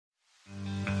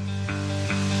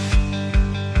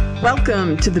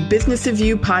Welcome to the Business of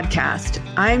You podcast.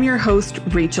 I am your host,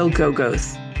 Rachel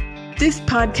Gogos. This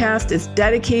podcast is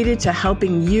dedicated to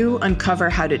helping you uncover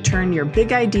how to turn your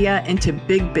big idea into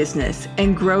big business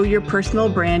and grow your personal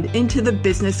brand into the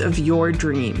business of your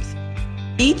dreams.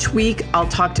 Each week, I'll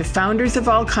talk to founders of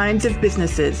all kinds of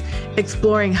businesses,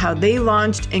 exploring how they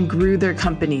launched and grew their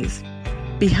companies.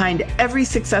 Behind every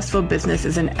successful business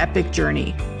is an epic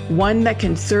journey, one that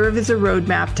can serve as a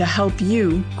roadmap to help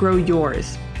you grow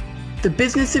yours. The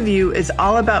Business of You is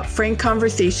all about frank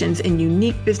conversations and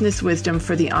unique business wisdom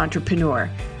for the entrepreneur.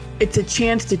 It's a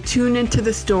chance to tune into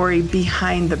the story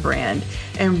behind the brand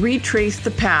and retrace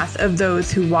the path of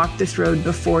those who walked this road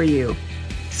before you,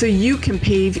 so you can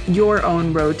pave your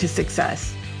own road to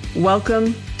success.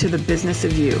 Welcome to the Business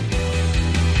of You.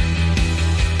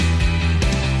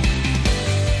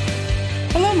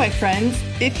 Hello, my friends.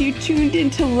 If you tuned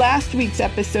into last week's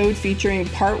episode featuring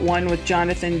part 1 with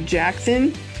Jonathan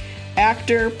Jackson,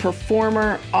 actor,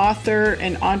 performer, author,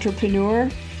 and entrepreneur,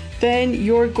 then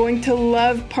you're going to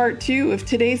love part 2 of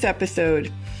today's episode.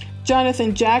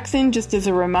 Jonathan Jackson, just as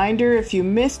a reminder, if you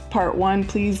missed part 1,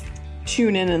 please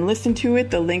tune in and listen to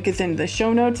it. The link is in the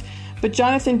show notes. But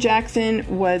Jonathan Jackson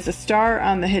was a star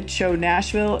on the hit show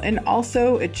Nashville and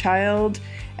also a child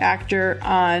actor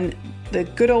on the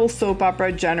good old soap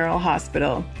opera General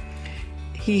Hospital.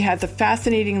 He has a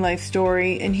fascinating life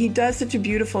story, and he does such a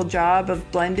beautiful job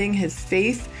of blending his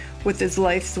faith with his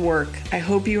life's work. I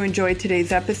hope you enjoyed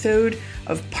today's episode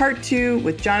of part 2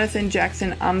 with Jonathan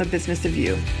Jackson on the Business of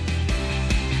You.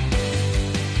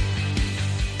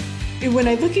 When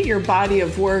I look at your body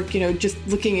of work, just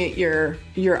looking at your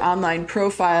online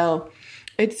profile,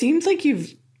 it seems like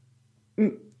you've,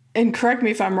 and correct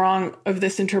me if I'm wrong of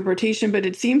this interpretation, but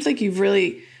it seems like you've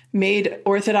really made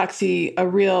Orthodoxy a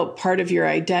real part of your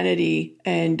identity.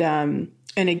 And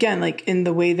again, like in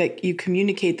the way that you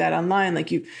communicate that online,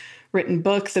 like you've written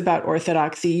books about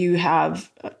Orthodoxy, you have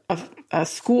a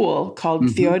school called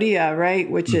Theoria,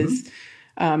 right? Which is,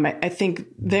 I think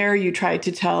there you try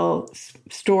to tell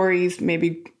stories,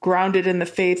 maybe grounded in the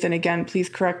faith. And again, please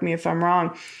correct me if I'm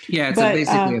wrong. Yeah, it's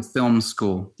basically a film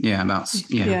school. Yeah, about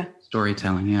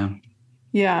storytelling. Yeah.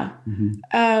 Yeah.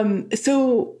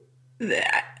 So,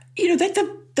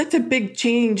 that's a big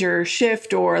change or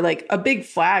shift or like a big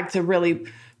flag to really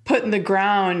put in the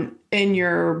ground in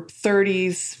your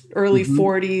 30s, early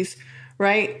 40s,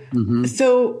 right?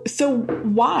 So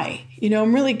why?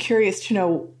 I'm really curious to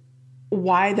know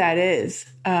why that is.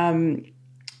 And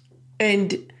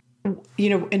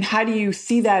how do you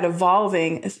see that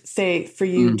evolving, say, for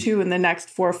you too in the next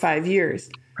 4 or 5 years?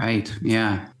 Right.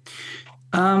 Yeah.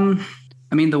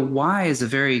 The why is a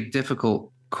very difficult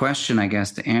question, I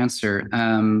guess, to answer.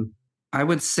 I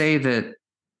would say that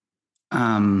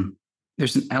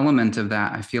there's an element of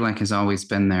that I feel like has always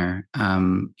been there,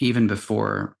 even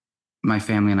before my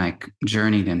family and I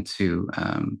journeyed into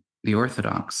the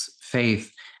Orthodox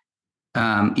faith.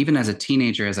 Even as a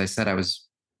teenager, as I said, I was,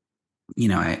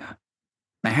 I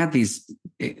had these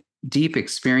deep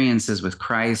experiences with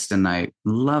Christ, and I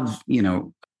love,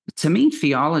 to me,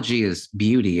 theology is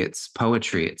beauty. It's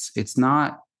poetry. It's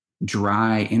not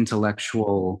dry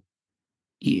intellectual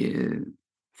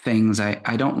things.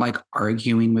 I don't like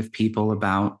arguing with people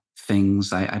about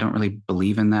things. I don't really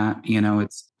believe in that.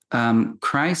 It's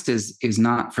Christ is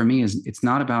not, for me, it's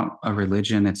not about a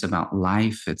religion. It's about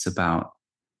life. It's about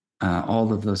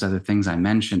all of those other things I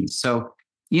mentioned. So,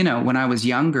 when I was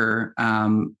younger,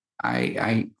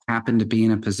 I happened to be in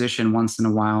a position once in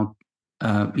a while,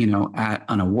 at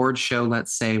an award show,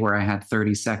 let's say, where I had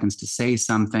 30 seconds to say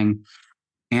something.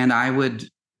 And I would,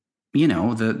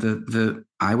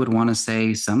 I would want to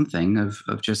say something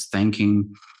of just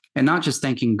thanking, and not just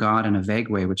thanking God in a vague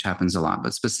way, which happens a lot,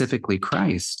 but specifically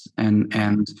Christ.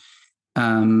 And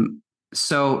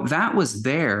so that was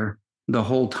there the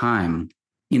whole time.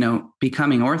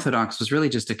 Becoming Orthodox was really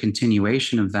just a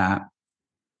continuation of that.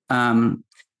 I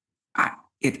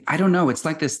don't know. It's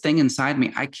like this thing inside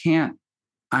me. I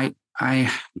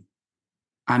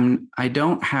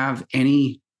don't have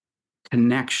any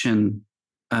connection,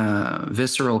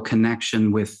 visceral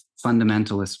connection with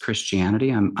fundamentalist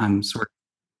Christianity. I'm sort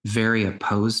of very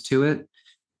opposed to it,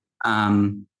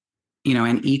 and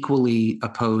equally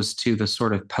opposed to the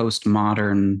sort of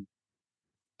postmodern,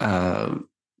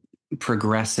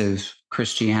 progressive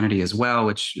Christianity as well,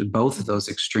 which both of those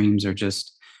extremes are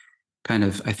just kind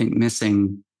of, I think,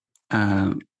 missing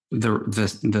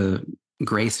the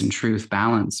grace and truth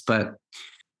balance. But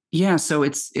yeah, so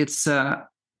it's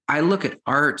I look at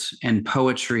art and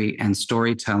poetry and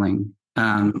storytelling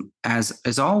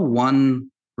as all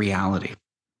one reality.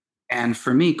 And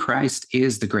for me, Christ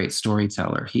is the great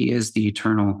storyteller. He is the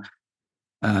eternal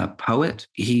poet.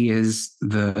 He is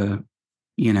the,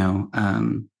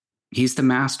 he's the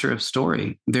master of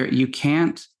story. You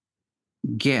can't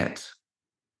get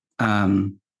a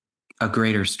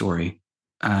greater story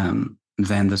than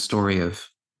the story of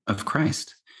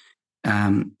Christ.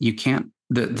 You can't,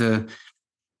 the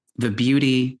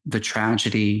beauty, the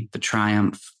tragedy, the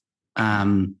triumph.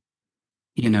 As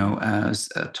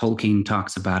Tolkien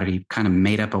talks about it, he kind of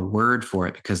made up a word for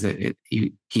it because it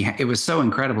was so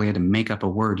incredible. He had to make up a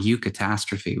word,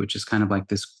 eucatastrophe, which is kind of like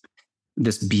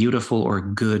this beautiful or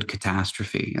good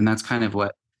catastrophe. And that's kind of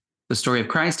what the story of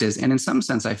Christ is. And in some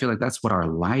sense, I feel like that's what our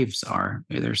lives are.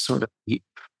 They're sort of,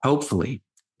 hopefully,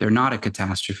 they're not a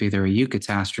catastrophe. They're a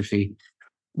eucatastrophe,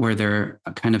 where they're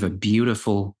a kind of a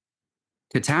beautiful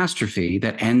catastrophe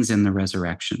that ends in the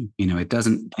resurrection. It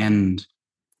doesn't end,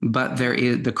 but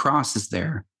the cross is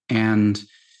there. And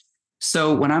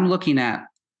so when I'm looking at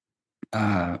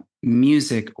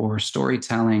music or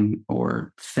storytelling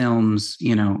or films,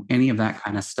 any of that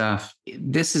kind of stuff,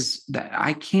 this is that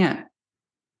I can't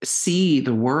see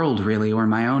the world really, or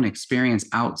my own experience,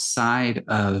 outside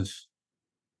of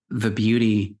the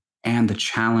beauty and the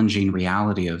challenging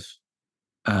reality of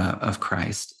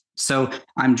Christ. So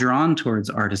I'm drawn towards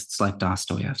artists like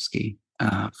Dostoevsky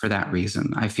for that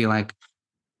reason. I feel like,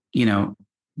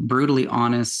 brutally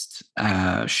honest,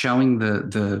 showing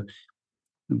the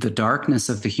darkness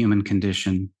of the human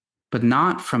condition, but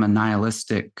not from a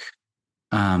nihilistic,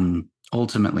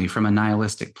 ultimately from a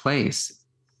nihilistic place.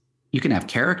 You can have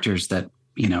characters that,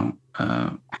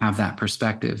 have that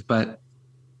perspective, but,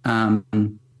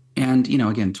 again,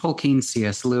 Tolkien,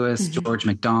 C.S. Lewis, mm-hmm. George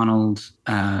MacDonald,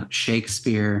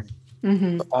 Shakespeare,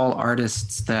 mm-hmm. all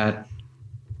artists that,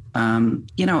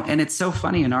 and it's so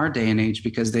funny in our day and age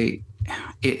because it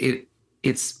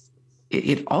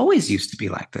always used to be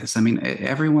like this. I mean,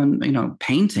 everyone,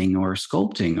 painting or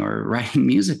sculpting or writing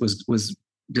music was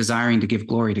desiring to give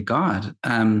glory to God.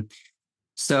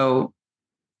 So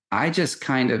I just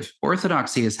kind of,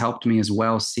 Orthodoxy has helped me as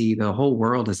well see the whole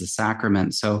world as a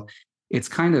sacrament. So it's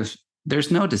kind of, there's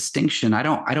no distinction. I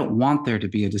don't want there to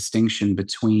be a distinction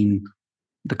between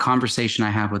the conversation I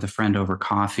have with a friend over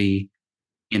coffee,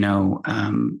 the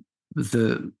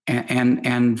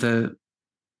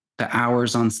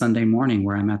hours on Sunday morning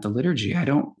where I'm at the liturgy.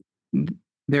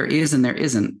 There is and there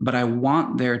isn't, but I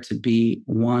want there to be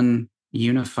one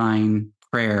unifying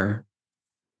prayer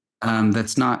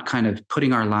that's not kind of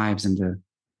putting our lives into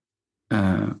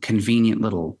convenient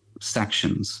little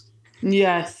sections.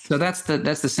 Yes. So that's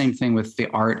the same thing with the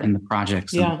art and the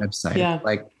projects and the website. Yeah.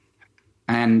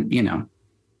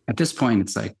 At this point,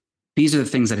 it's like, these are the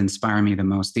things that inspire me the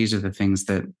most. These are the things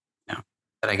that, that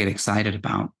I get excited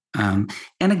about. And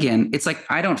again, it's like,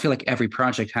 I don't feel like every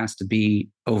project has to be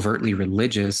overtly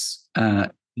religious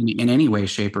in any way,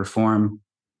 shape, or form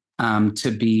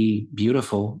to be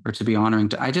beautiful or to be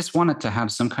honoring. I just want it to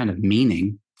have some kind of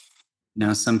meaning,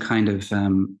 some kind of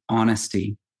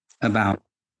honesty about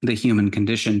the human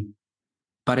condition.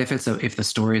 But if the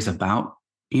story is about,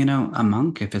 a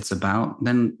monk, if it's about,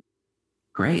 then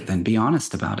great, then be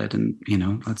honest about it. And,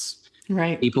 let's,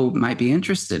 right. People might be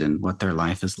interested in what their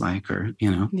life is like, or,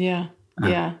 Yeah.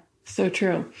 Yeah. So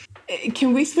true.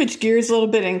 Can we switch gears a little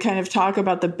bit and kind of talk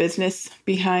about the business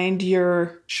behind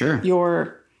your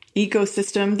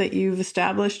ecosystem that you've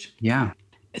established? Yeah.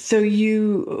 So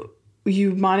you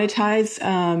monetize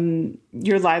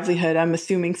your livelihood, I'm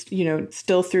assuming,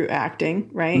 still through acting,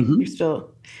 right? Mm-hmm.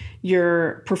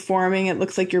 You're performing. It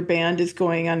looks like your band is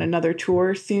going on another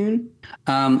tour soon.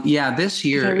 This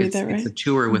year it's a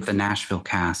tour with the Nashville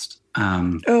cast.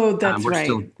 That's we're right.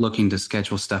 Still looking to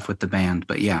schedule stuff with the band,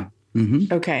 but yeah.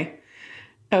 Mm-hmm. Okay.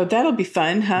 Oh, that'll be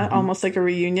fun, huh? Mm-hmm. Almost like a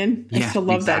reunion. I used to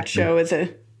love that show as a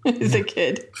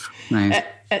kid. Nice.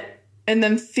 And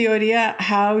then Theodia,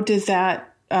 how does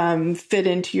that fit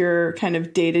into your kind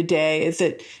of day to day? Is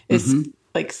mm-hmm.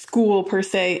 like school per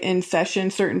se in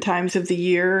session certain times of the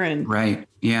year? And right.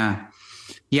 Yeah.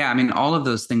 Yeah. I mean, all of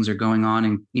those things are going on,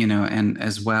 and, and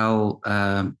as well,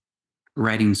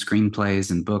 writing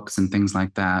screenplays and books and things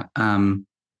like that. The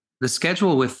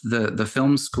schedule with the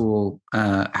film school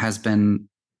has been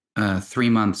 3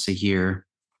 months a year.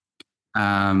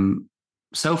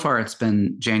 So far, it's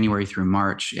been January through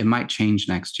March. It might change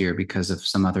next year because of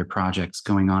some other projects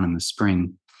going on in the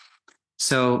spring.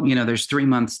 So, there's 3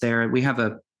 months there. We have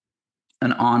an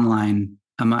online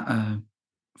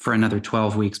for another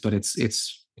 12 weeks, but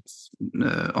it's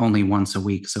only once a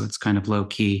week, so it's kind of low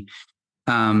key.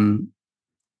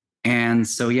 And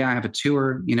so, I have a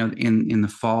tour, in the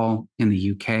fall in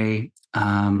the UK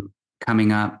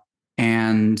coming up.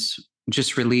 And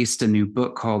just released a new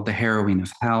book called The Harrowing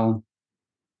of Hell,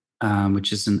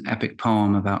 which is an epic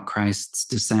poem about Christ's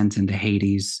descent into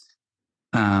Hades.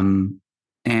 And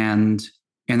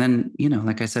then,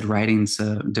 like I said,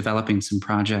 developing some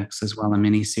projects as well, a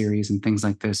mini series and things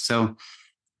like this. So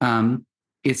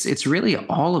it's really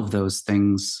all of those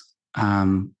things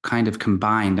kind of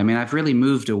combined. I mean, I've really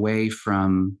moved away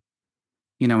from,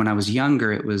 when I was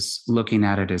younger, it was looking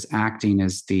at it as acting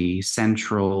as the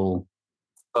central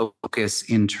focus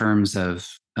in terms of,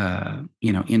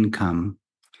 income.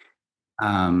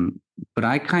 But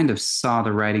I kind of saw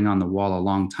the writing on the wall a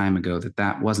long time ago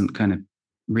that wasn't going to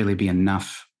really be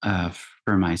enough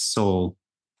for my soul.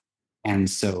 And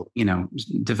so,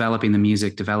 developing the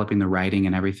music, developing the writing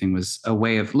and everything was a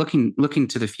way of looking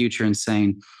to the future and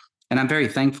saying, and I'm very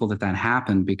thankful that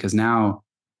happened, because now,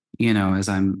 as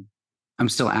I'm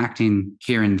still acting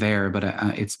here and there, but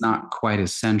it's not quite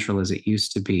as central as it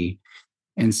used to be.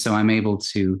 And so I'm able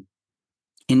to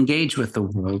engage with the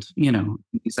world,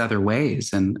 these other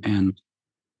ways. And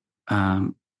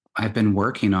I've been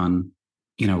working on,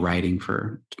 writing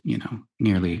for,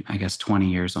 nearly, I guess, 20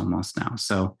 years almost now.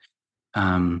 So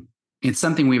it's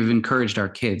something we've encouraged our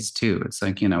kids too. It's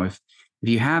like, if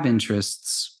you have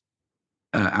interests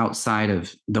outside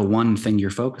of the one thing you're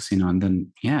focusing on,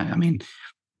 then I mean,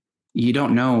 you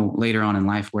don't know later on in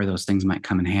life where those things might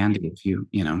come in handy if you,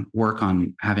 work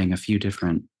on having a few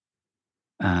different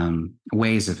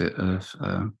ways of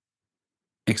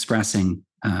expressing,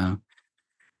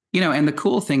 and the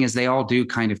cool thing is they all do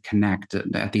kind of connect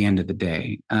at the end of the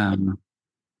day.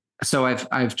 So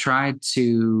I've tried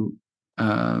to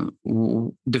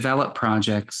develop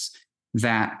projects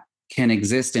that can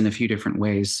exist in a few different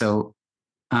ways. So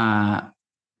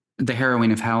The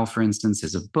Harrowing of Hell, for instance,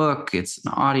 is a book. It's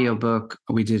an audio book.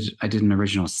 I did an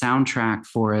original soundtrack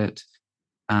for it.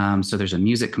 So there's a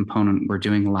music component. We're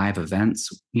doing live events,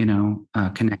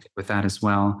 connected with that as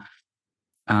well.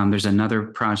 There's another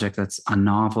project that's a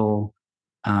novel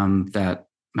that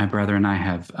my brother and I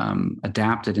have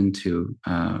adapted into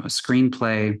a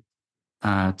screenplay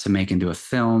to make into a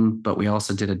film. But we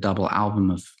also did a double album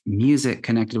of music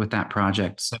connected with that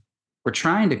project. So we're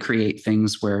trying to create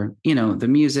things where, the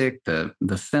music, the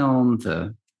film,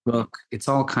 the book, it's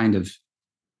all kind of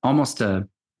almost a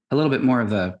little bit more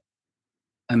of a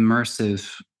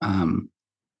immersive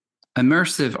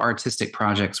artistic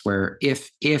projects where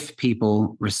if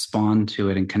people respond to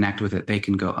it and connect with it, they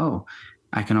can go, oh,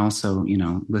 I can also,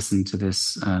 listen to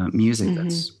this music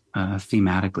that's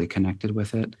thematically connected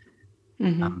with it.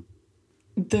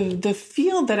 The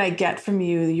feel that I get from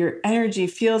you, your energy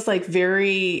feels like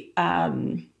very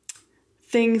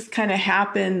things kind of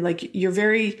happen, like you're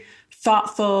very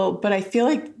thoughtful, but I feel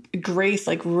like grace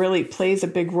like really plays a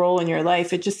big role in your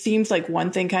life. It just seems like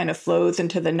one thing kind of flows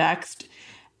into the next.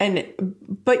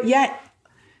 But yet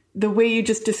the way you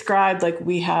just described, like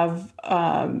we have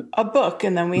a book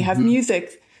and then we have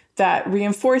music that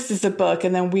reinforces the book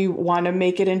and then we want to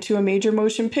make it into a major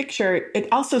motion picture. It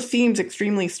also seems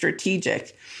extremely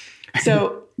strategic.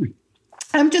 So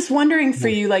I'm just wondering for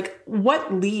you, like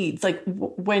what leads, like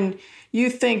when you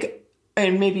think,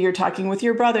 and maybe you're talking with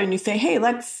your brother and you say, hey,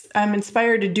 I'm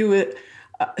inspired to do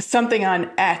something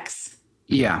on X.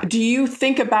 Yeah. Do you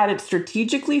think about it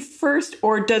strategically first,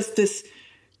 or does this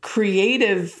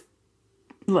creative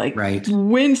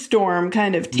windstorm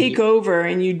kind of take over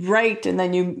and you write and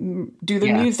then you do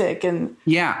the music? And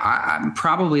I'm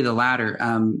probably the latter,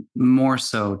 more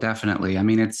so, definitely. I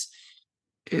mean,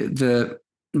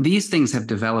 these things have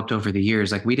developed over the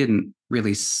years. Like we didn't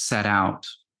really set out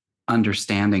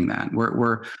understanding that.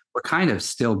 We're kind of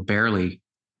still barely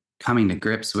coming to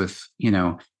grips with,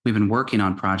 we've been working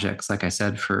on projects, like I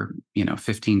said, for,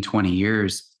 15, 20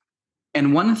 years.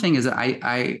 And one thing is that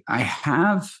I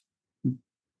have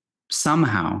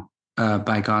somehow,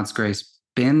 by God's grace,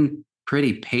 been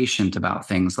pretty patient about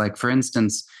things. Like, for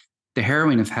instance, The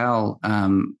Harrowing of Hell,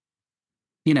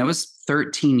 it was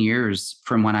 13 years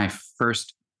from when I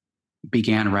first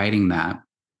began writing that.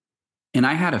 And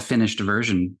I had a finished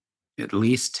version at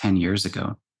least 10 years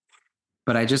ago.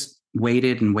 But I just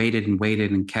waited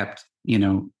and kept,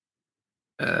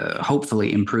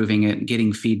 hopefully improving it,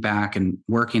 getting feedback and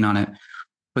working on it.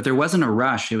 But there wasn't a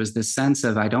rush. It was this sense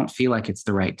of, I don't feel like it's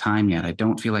the right time yet.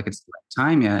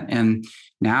 And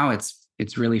now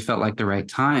it's really felt like the right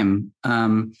time.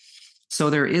 So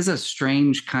there is a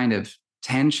strange kind of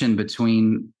tension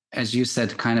between, as you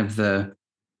said, kind of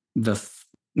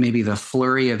maybe the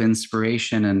flurry of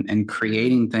inspiration and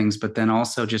creating things, but then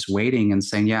also just waiting and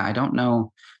saying, I don't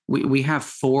know. We have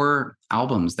 4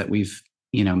 albums that we've,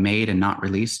 made and not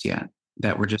released yet,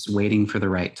 that we're just waiting for the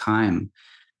right time.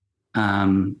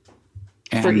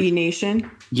 And for Enation?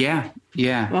 Yeah.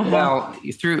 Well,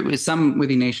 through some with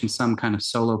Enation, some kind of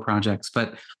solo projects,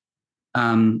 but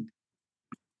and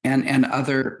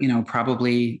other,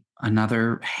 probably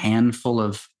another handful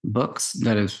of books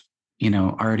that have,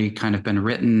 already kind of been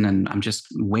written, and I'm just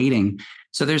waiting.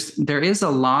 So there is a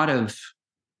lot of,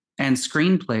 and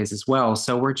screenplays as well.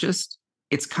 So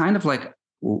it's kind of like,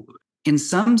 in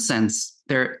some sense,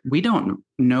 we don't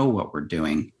know what we're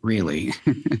doing, really.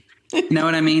 You know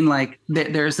what I mean? Like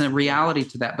there's a reality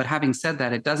to that. But having said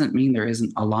that, it doesn't mean there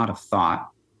isn't a lot of thought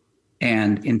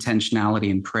and intentionality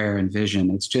and prayer and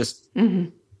vision. It's just,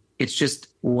 it's just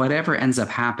whatever ends up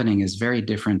happening is very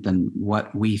different than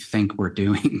what we think we're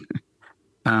doing.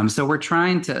 So we're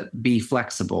trying to be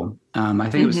flexible. I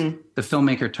think it was the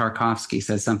filmmaker Tarkovsky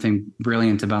said something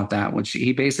brilliant about that, which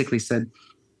he basically said,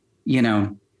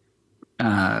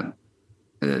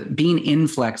 being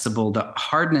inflexible, the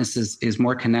hardness is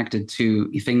more connected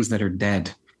to things that are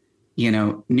dead.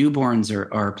 Newborns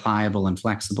are pliable and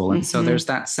flexible. And so there's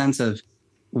that sense of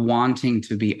wanting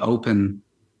to be open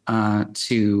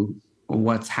to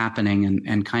what's happening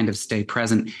and kind of stay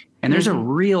present. And there's a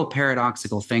real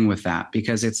paradoxical thing with that,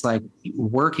 because it's like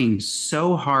working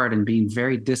so hard and being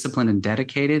very disciplined and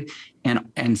dedicated,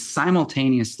 and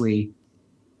simultaneously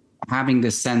having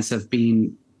this sense of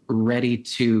being ready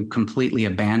to completely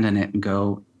abandon it and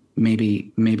go,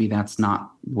 maybe that's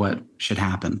not what should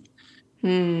happen.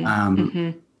 And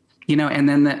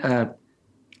then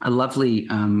a lovely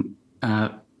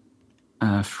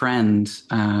friend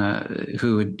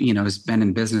who has been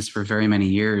in business for very many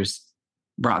years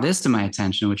brought this to my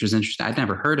attention, which was interesting. I'd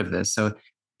never heard of this. So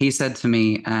he said to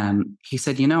me, I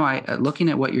looking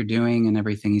at what you're doing and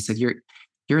everything, he said, you're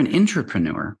an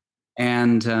intrapreneur.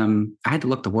 And I had to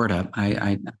look the word up.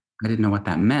 I didn't know what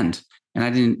that meant, and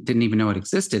I didn't even know it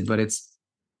existed. But it's,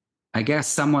 I guess,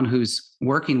 someone who's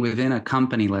working within a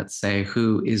company, let's say,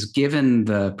 who is given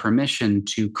the permission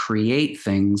to create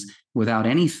things without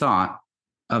any thought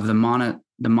of the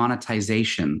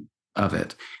monetization of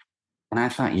it. And I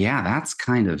thought, yeah, that's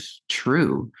kind of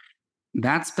true.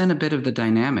 That's been a bit of the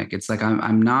dynamic. It's like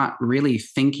I'm not really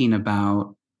thinking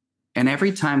about, and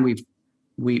every time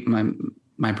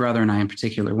my brother and I in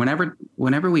particular,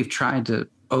 whenever we've tried to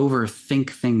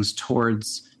overthink things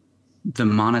towards the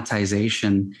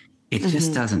monetization, it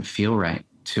just doesn't feel right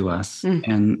to us.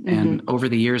 And over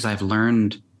the years, I've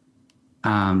learned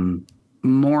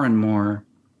more and more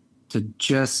to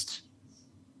just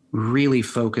really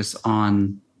focus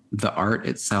on the art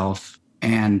itself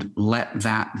and let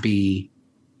that be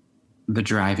the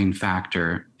driving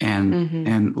factor,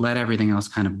 and let everything else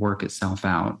kind of work itself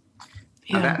out.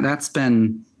 Yeah. That's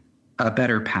been a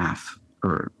better path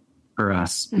for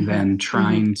us than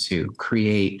trying to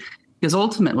create, because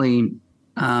ultimately,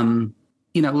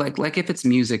 like if it's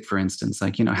music, for instance,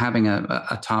 like, having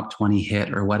a top 20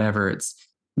 hit or whatever, it's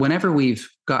whenever we've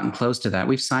gotten close to that,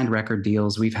 we've signed record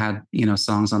deals, we've had,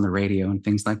 songs on the radio and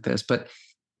things like this, but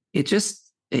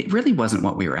it really wasn't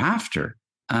what we were after.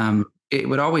 It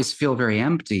would always feel very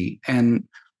empty. And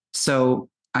so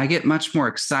I get much more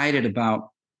excited about,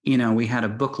 we had a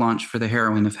book launch for the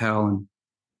Harrowing of Hell, and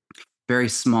very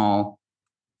small,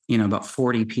 about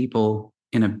 40 people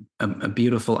in a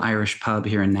beautiful Irish pub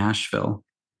here in Nashville.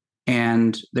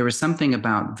 And there was something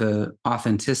about the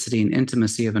authenticity and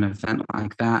intimacy of an event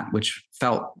like that, which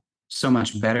felt so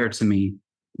much better to me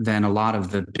than a lot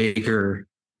of the bigger,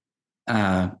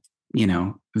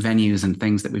 venues and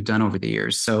things that we've done over the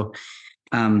years. So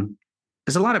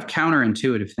there's a lot of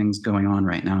counterintuitive things going on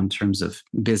right now in terms of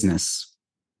business.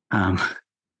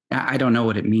 I don't know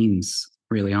what it means,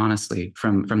 really, honestly,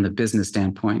 from the business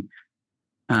standpoint.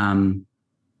 And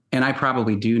I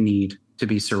probably do need to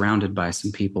be surrounded by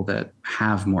some people that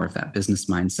have more of that business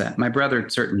mindset. My brother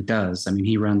certainly does. I mean,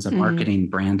 he runs a marketing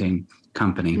branding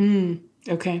company.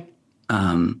 Okay.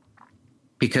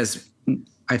 Because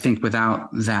I think without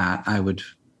that,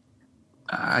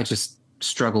 I just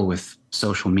struggle with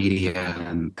social media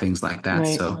and things like that.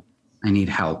 Right. So I need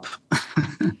help.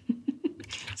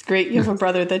 It's great you have a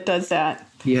brother that does that.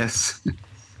 Yes.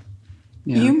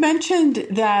 Yeah. You mentioned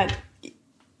that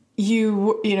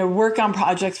you work on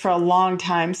projects for a long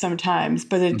time sometimes,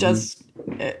 but it just,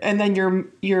 and then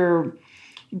you're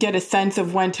get a sense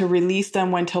of when to release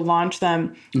them, when to launch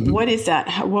them. What is that?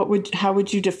 How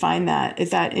would you define that?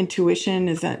 Is that intuition?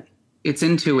 It's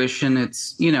intuition.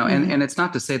 It's, and it's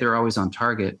not to say they're always on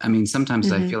target. I mean,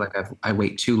 sometimes I feel like I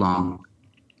wait too long.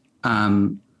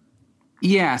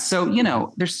 Yeah.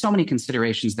 So, there's so many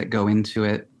considerations that go into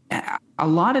it. A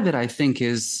lot of it, I think,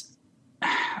 is,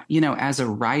 as a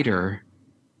writer,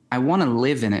 I want to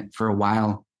live in it for a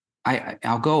while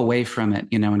I'll go away from it,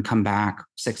 and come back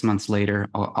 6 months later.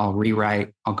 I'll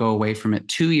rewrite. I'll go away from it.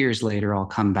 2 years later, I'll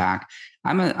come back.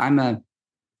 I'm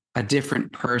a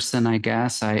different person, I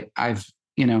guess.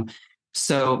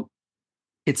 So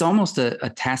it's almost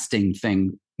a testing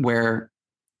thing where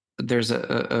there's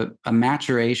a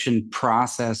maturation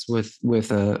process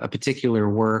with a particular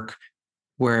work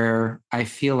where I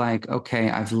feel like, okay,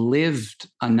 I've lived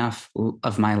enough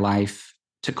of my life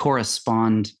to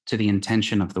correspond to the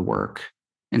intention of the work.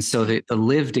 And so the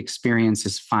lived experience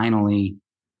is finally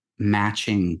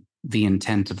matching the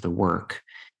intent of the work.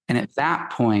 And at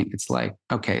that point, it's like,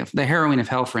 okay, the Harrowing of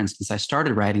Hell, for instance, I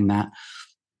started writing that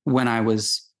when I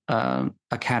was a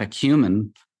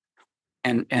catechumen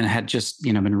and had just,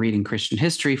 been reading Christian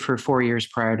history for 4 years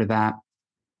prior to that.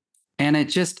 And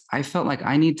I felt like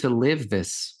I need to live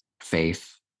this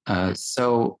faith.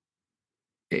 So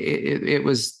it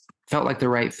felt like the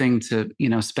right thing to,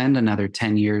 spend another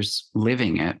 10 years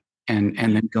living it and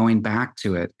then going back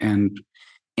to it. And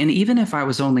even if I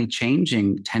was only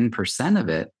changing 10% of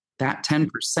it, that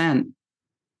 10%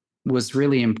 was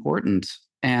really important.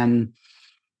 And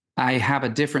I have a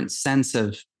different sense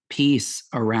of peace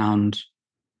around,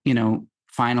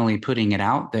 finally putting it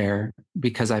out there,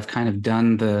 because I've kind of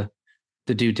done the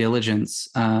due diligence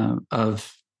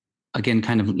of, again,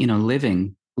 kind of,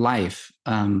 living life.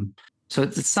 So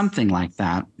it's something like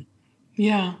that.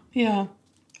 Yeah.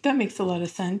 That makes a lot of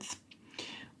sense.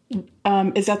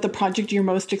 Is that the project you're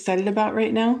most excited about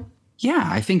right now? Yeah,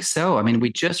 I think so. I mean,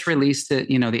 we just released it,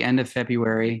 the end of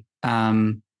February.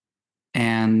 And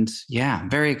yeah,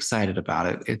 very excited about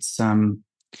it.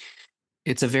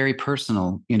 It's a very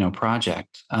personal,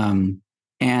 project. And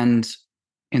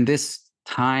in this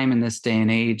time, in this day and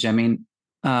age, I mean,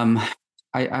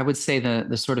 I would say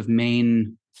the sort of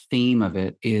main theme of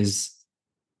it is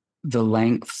the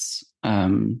lengths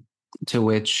to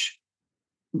which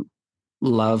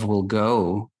love will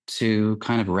go to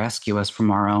kind of rescue us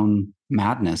from our own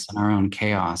madness and our own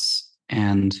chaos.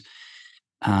 And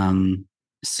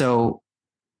so,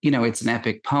 it's an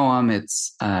epic poem.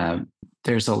 It's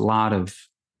there's a lot of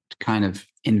kind of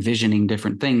envisioning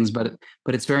different things, but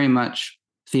it's very much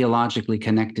theologically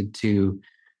connected to,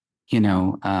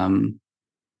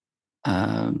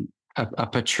 a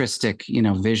patristic,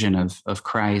 vision of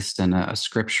Christ and a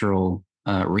scriptural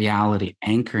reality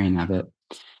anchoring of it.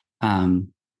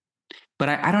 But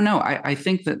I don't know. I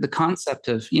think that the concept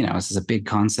of, this is a big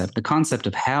concept. The concept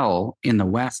of hell in the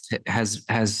West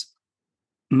has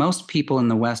most people in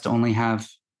the West only have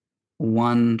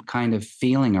one kind of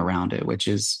feeling around it, which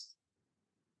is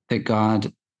that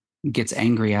God gets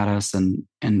angry at us and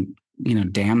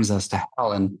damns us to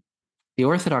hell. And the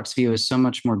Orthodox view is so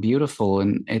much more beautiful.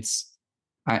 And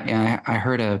I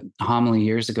heard a homily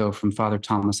years ago from Father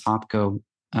Thomas Hopko,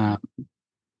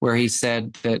 where he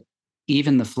said that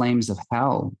even the flames of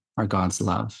hell are God's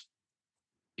love.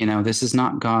 This is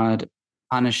not God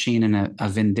punishing in a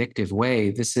vindictive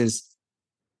way. This is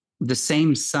the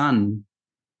same sun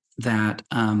that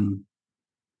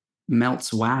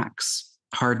melts wax,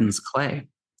 hardens clay.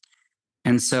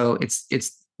 And so it's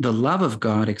the love of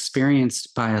God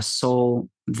experienced by a soul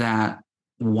that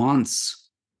wants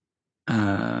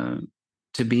to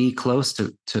be close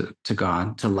to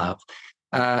God, to love.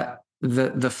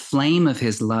 The flame of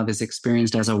his love is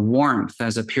experienced as a warmth,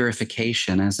 as a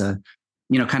purification, as a,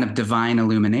 kind of divine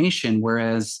illumination.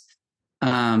 Whereas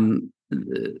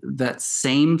that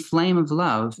same flame of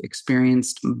love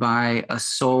experienced by a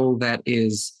soul that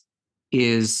is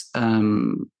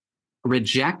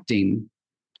rejecting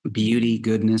beauty,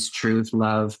 goodness, truth,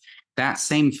 love, that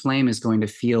same flame is going to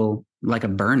feel like a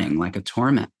burning, like a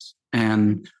torment.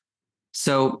 And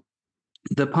so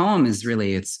the poem is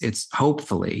really, it's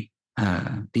hopefully,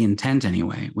 the intent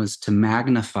anyway, was to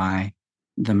magnify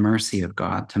the mercy of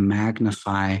God, to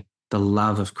magnify the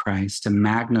love of Christ, to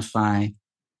magnify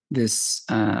this,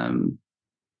 the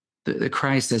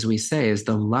Christ, as we say, is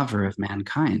the lover of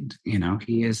mankind.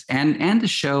 He is, and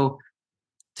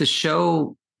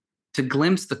to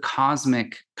glimpse the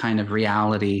cosmic kind of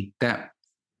reality that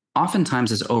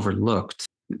oftentimes is overlooked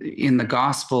in the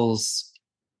Gospels.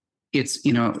 It's,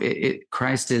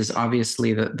 Christ is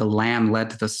obviously the lamb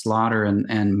led to the slaughter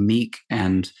and meek.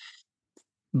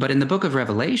 But in the book of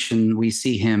Revelation, we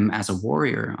see him as a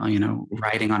warrior,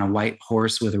 riding on a white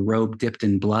horse with a robe dipped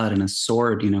in blood and a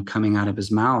sword, coming out of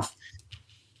his mouth.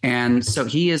 And so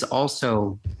he is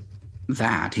also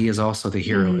that. He is also the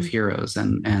hero of heroes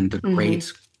and the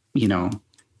great,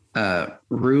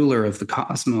 ruler of the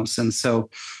cosmos. And so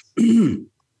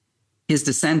his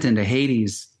descent into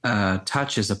Hades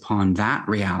touches upon that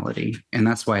reality. And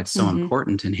that's why it's so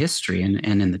important in history and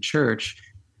in the church.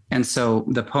 And so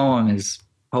the poem is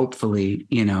hopefully,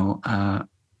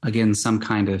 again, some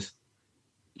kind of,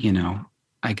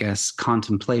 I guess,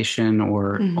 contemplation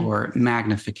or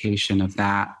magnification of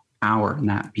that power and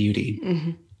that beauty.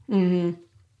 Mm-hmm. Mm-hmm.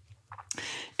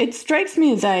 It strikes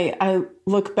me as I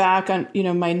look back on,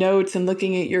 my notes and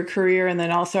looking at your career and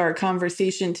then also our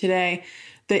conversation today,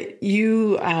 that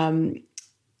you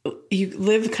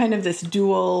live kind of this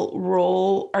dual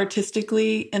role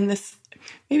artistically in this.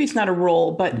 Maybe it's not a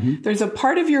role, but there's a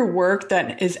part of your work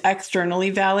that is externally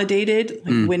validated,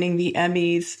 like winning the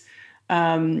Emmys,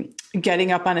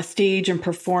 getting up on a stage and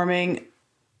performing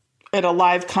at a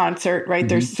live concert, right?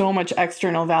 There's so much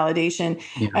external validation.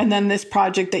 Yeah. And then this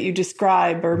project that you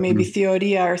describe, or maybe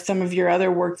Theodia, or some of your other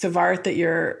works of art that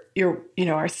you're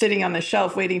are sitting on the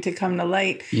shelf waiting to come to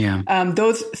light. Yeah.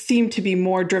 Those seem to be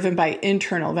more driven by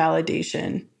internal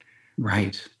validation.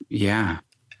 Right. Yeah.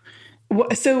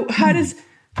 So how does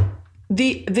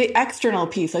the external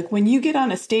piece, like when you get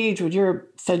on a stage, when you're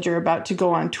about to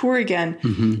go on tour again,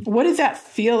 what does that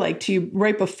feel like to you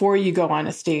right before you go on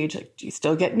a stage? Like, do you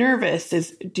still get nervous?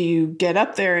 Do you get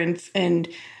up there and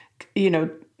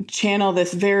channel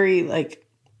this very like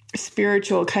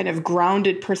spiritual kind of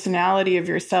grounded personality of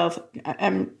yourself?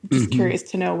 I'm just curious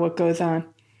to know what goes on.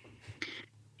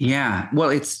 Yeah. Well,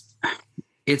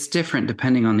 it's different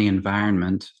depending on the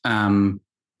environment.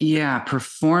 Yeah,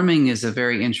 performing is a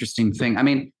very interesting thing. I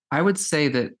mean, I would say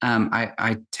that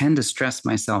I tend to stress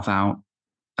myself out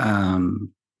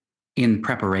in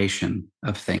preparation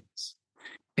of things,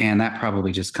 and that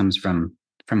probably just comes from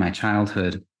my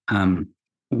childhood.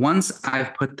 Once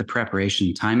I've put the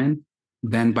preparation time in,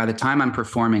 then by the time I'm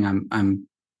performing, I'm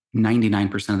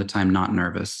 99% of the time not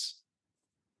nervous,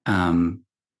 and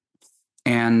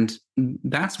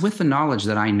that's with the knowledge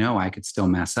that I know I could still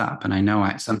mess up, and I know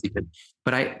something could.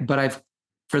 But I've,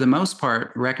 for the most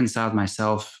part, reconciled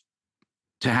myself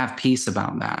to have peace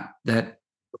about that. That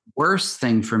the worst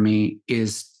thing for me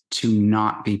is to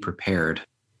not be prepared,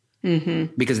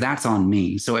 because that's on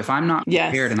me. So if I'm not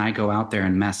prepared and I go out there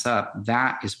and mess up,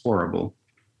 that is horrible.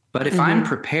 But if I'm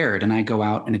prepared and I go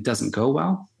out and it doesn't go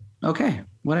well, okay,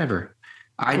 whatever.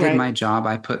 I did my job.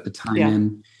 I put the time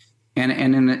in. And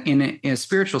in a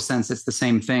spiritual sense, it's the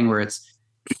same thing where it's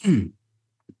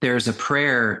there's a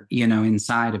prayer,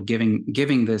 inside of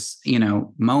giving this,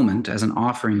 moment as an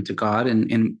offering to God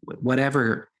in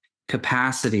whatever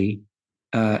capacity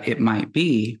it might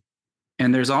be.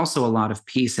 And there's also a lot of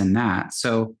peace in that.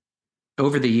 So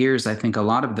over the years, I think a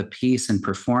lot of the peace in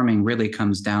performing really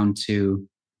comes down to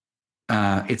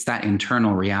it's that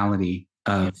internal reality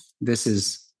of this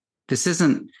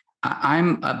isn't.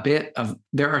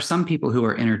 There are some people who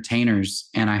are entertainers,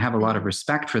 and I have a lot of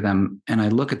respect for them. And I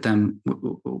look at them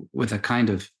with a kind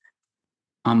of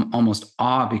almost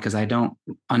awe, because I don't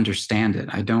understand it.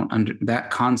 I don't that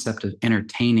concept of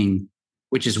entertaining,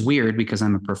 which is weird because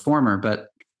I'm a performer, but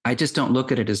I just don't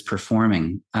look at it as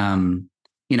performing.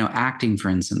 Acting, for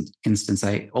instance,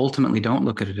 I ultimately don't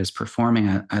look at it as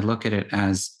performing. I look at it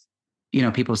as,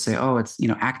 people say, oh, it's,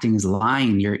 acting is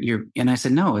lying. And I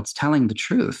said, no, it's telling the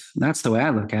truth. That's the way I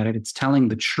look at it. It's telling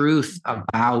the truth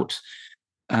about,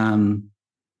 a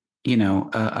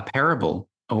parable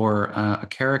or a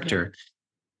character.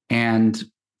 And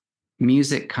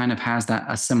music kind of has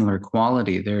a similar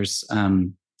quality. There's,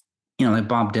 like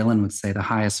Bob Dylan would say, the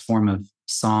highest form of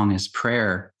song is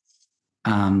prayer.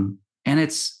 And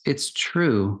it's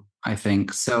true, I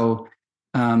think. So,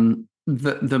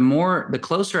 the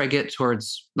closer I get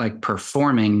towards like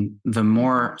performing, the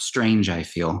more strange I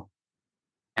feel.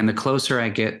 And the closer I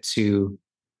get to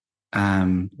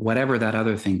whatever that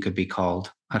other thing could be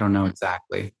called, I don't know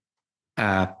exactly,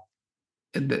 that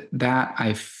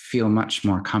I feel much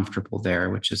more comfortable there,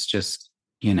 which is just,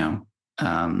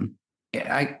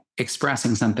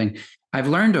 expressing something. I've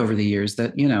learned over the years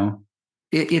that,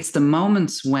 it's the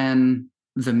moments when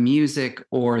the music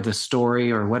or the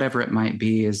story or whatever it might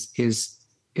be is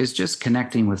just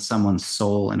connecting with someone's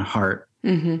soul and heart.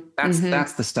 That's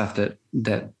the stuff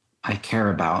that I care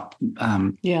about.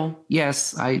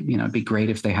 Yes, it'd be great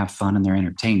if they have fun and they're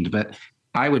entertained, but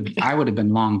I would have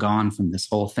been long gone from this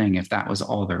whole thing if that was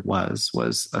all there was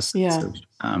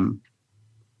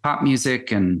pop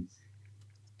music. And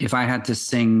if I had to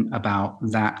sing about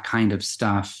that kind of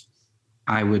stuff,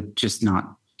 I would just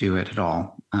not do it at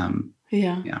all.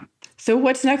 So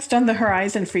what's next on the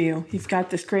horizon for you? You've got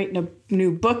this great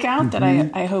new book out that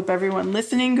I hope everyone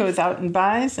listening goes out and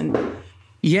buys. And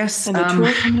yes, and the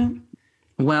tour coming up.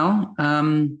 Well,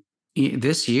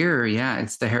 this year,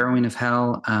 it's the Harrowing of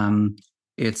Hell.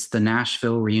 It's the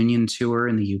Nashville reunion tour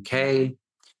in the UK.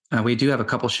 we do have a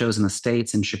couple shows in the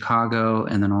States, in Chicago,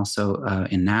 and then also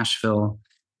in Nashville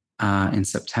in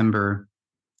September.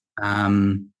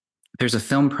 There's a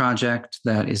film project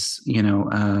that is,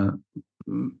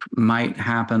 might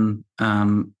happen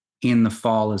in the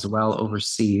fall as well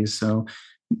overseas. So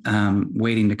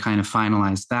waiting to kind of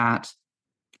finalize that.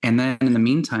 And then in the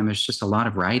meantime, there's just a lot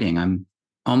of writing. I'm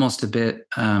almost a bit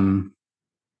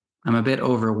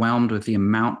overwhelmed with the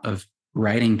amount of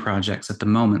writing projects at the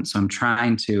moment. So I'm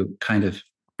trying to kind of,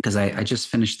 because I just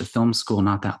finished the film school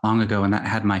not that long ago, and that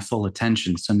had my full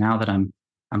attention. So now that I'm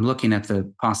looking at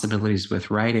the possibilities with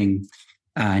writing,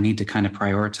 I need to kind of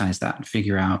prioritize that and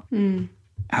figure out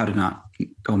how to not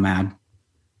go mad.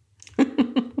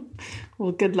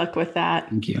 Well, good luck with that.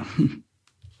 Thank you.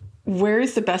 Where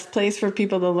is the best place for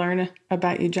people to learn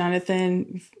about you,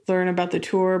 Jonathan? Learn about the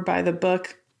tour, buy the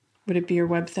book? Would it be your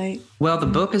website? Well, the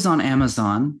book is on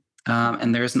Amazon,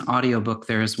 and there's an audiobook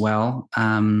there as well.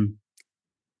 And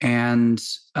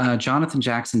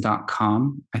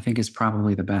jonathanjackson.com, I think, is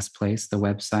probably the best place, the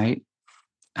website.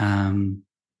 I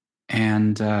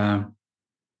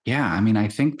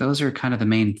think those are kind of the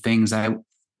main things. I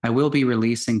will be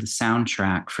releasing the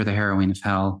soundtrack for the Harrowing of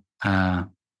Hell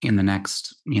in the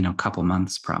next, couple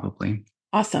months, probably.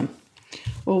 Awesome.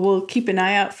 Well, we'll keep an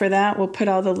eye out for that. We'll put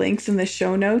all the links in the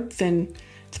show notes, and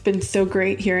it's been so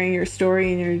great hearing your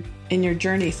story and your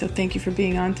journey. So thank you for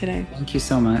being on today. Thank you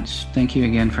so much. Thank you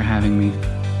again for having me.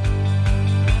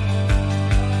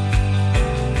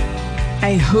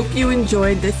 I hope you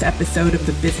enjoyed this episode of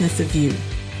The Business of You.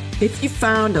 If you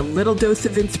found a little dose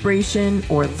of inspiration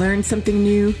or learned something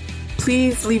new,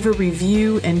 please leave a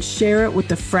review and share it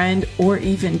with a friend or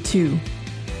even two.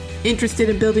 Interested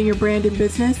in building your brand and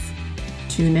business?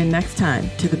 Tune in next time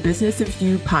to the Business of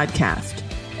You podcast.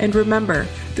 And remember,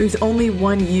 there's only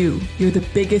one you. You're the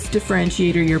biggest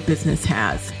differentiator your business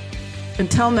has.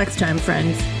 Until next time,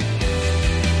 friends.